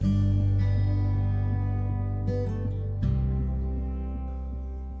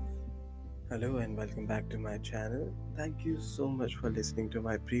Hello and welcome back to my channel. Thank you so much for listening to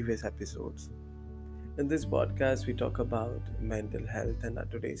my previous episodes. In this podcast, we talk about mental health, and our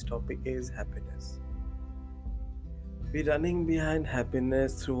today's topic is happiness. We're running behind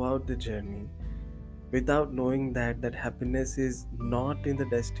happiness throughout the journey without knowing that happiness is not in the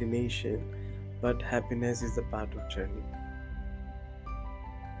destination, but happiness is the part of journey.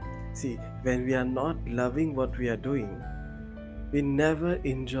 See, when we are not loving what we are doing, we never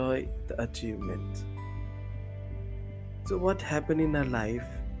enjoy the achievement. So, what happened in our life?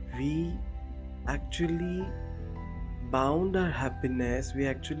 We actually bound our happiness, we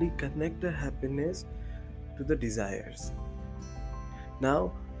actually connect our happiness to the desires.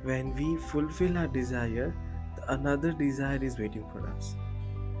 Now, when we fulfill our desire, another desire is waiting for us.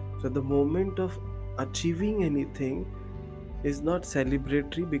 So, the moment of achieving anything is not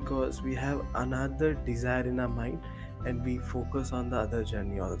celebratory because we have another desire in our mind and we focus on the other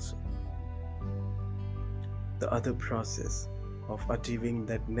journey also, the other process of achieving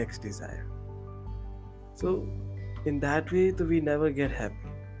that next desire. So, in that way, we never get happy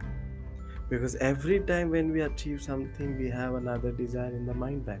because every time when we achieve something, we have another desire in the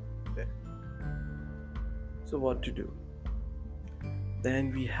mind back there. So, what to do?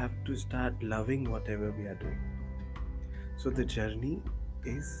 Then we have to start loving whatever we are doing. So, the journey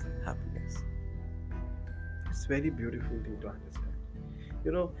is happiness. It's very beautiful thing to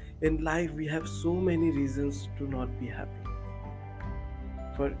understand. In life, we have so many reasons to not be happy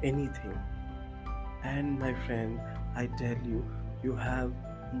for anything. And my friend, I tell you, you have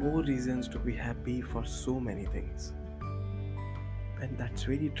more reasons to be happy for so many things. And that's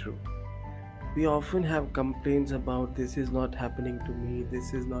very true. We often have complaints about this is not happening to me,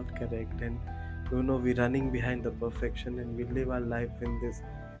 this is not correct, and we're running behind the perfection and we live our life in this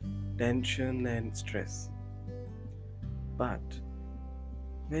tension and stress. But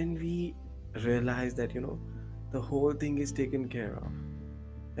when we realize that, the whole thing is taken care of,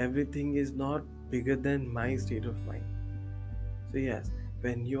 everything is not bigger than my state of mind. So, yes,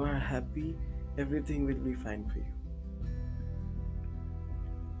 when you are happy, everything will be fine for you.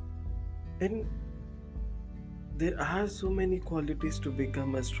 And there are so many qualities to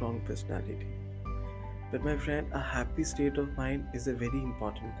become a strong personality. But my friend, a happy state of mind is a very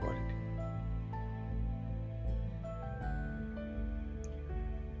important quality.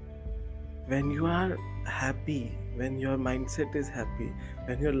 When you are happy, when your mindset is happy,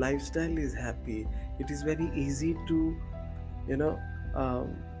 when your lifestyle is happy, it is very easy to, you know,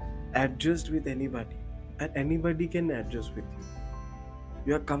 um, adjust with anybody, and anybody can adjust with you.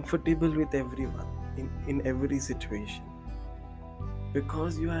 You are comfortable with everyone in every situation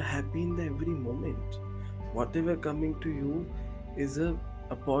because you are happy in the every moment. Whatever coming to you is a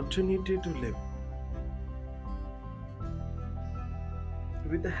opportunity to live.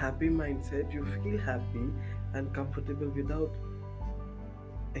 With a happy mindset, you feel happy and comfortable without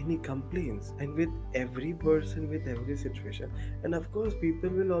any complaints, and with every person, with every situation. And of course, people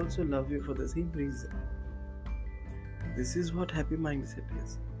will also love you for the same reason. This is what happy mindset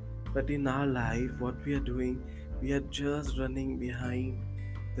is. But in our life, what we are doing, we are just running behind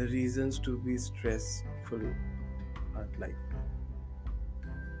the reasons to be stressful at life.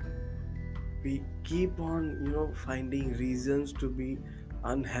 We keep on, finding reasons to be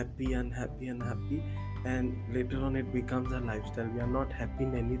unhappy, and later on it becomes a lifestyle. We are not happy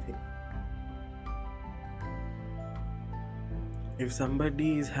in anything. If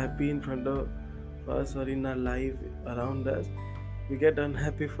somebody is happy in front of us or in our life around us, we get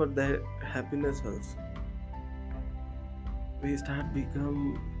unhappy for their happiness also. We start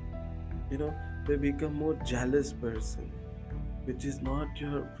become, you know they become more jealous person, which is not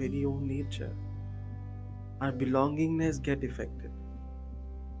your very own nature. Our belongingness get affected,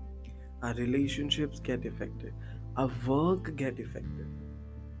 our relationships get affected, our work get affected,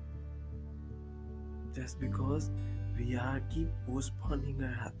 just because we are keep postponing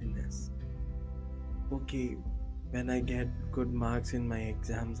our happiness. Okay, when I get good marks in my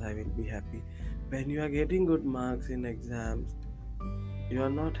exams, I will be happy. When you are getting good marks in exams, you are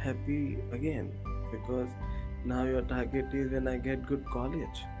not happy again, because now your target is when I get good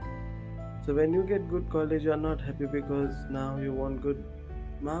college. So when you get good college, you are not happy because now you want good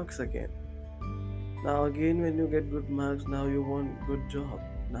marks again. Now again, when you get good marks, now you want good job.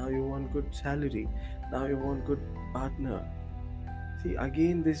 Now you want good salary. Now you want good partner. See,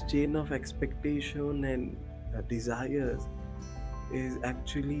 again, this chain of expectation and desires is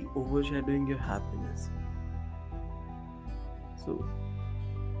actually overshadowing your happiness. So,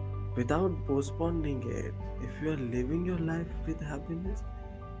 without postponing it, if you are living your life with happiness,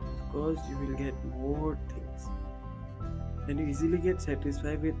 Of course, you will get more things, and you easily get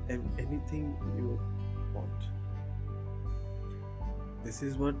satisfied with anything you want. This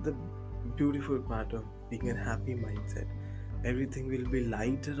is what the beautiful part of being a happy mindset. Everything will be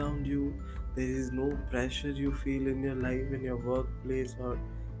light around you. There is no pressure you feel in your life, in your workplace, or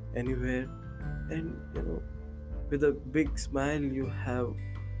anywhere. And with a big smile, you have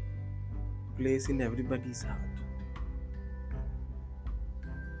place in everybody's heart.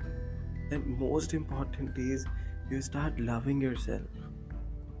 And most important is you start loving yourself.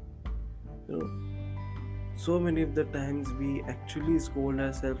 You know, so many of the times we actually scold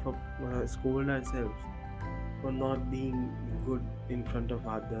ourselves for not being good in front of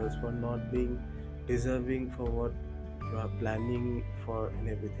others, for not being deserving for what you are planning for and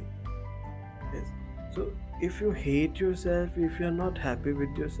everything. Yes. So if you hate yourself, if you are not happy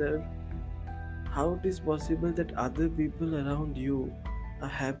with yourself, how it is possible that other people around you are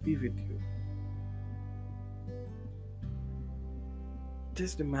happy with you?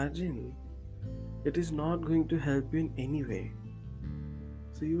 Just imagine, it is not going to help you in any way.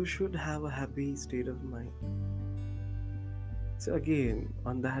 So you should have a happy state of mind. So again,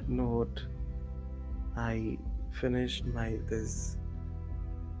 on that note, I finished my this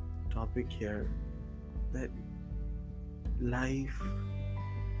topic here, that life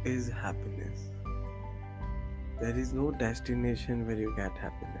is happiness. There is no destination where you get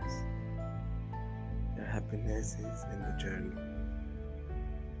happiness. Your happiness is in the journey.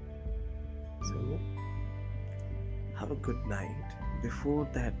 So have a good night. Before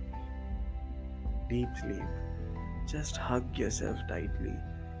that deep sleep, just hug yourself tightly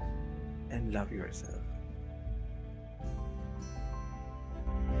and love yourself.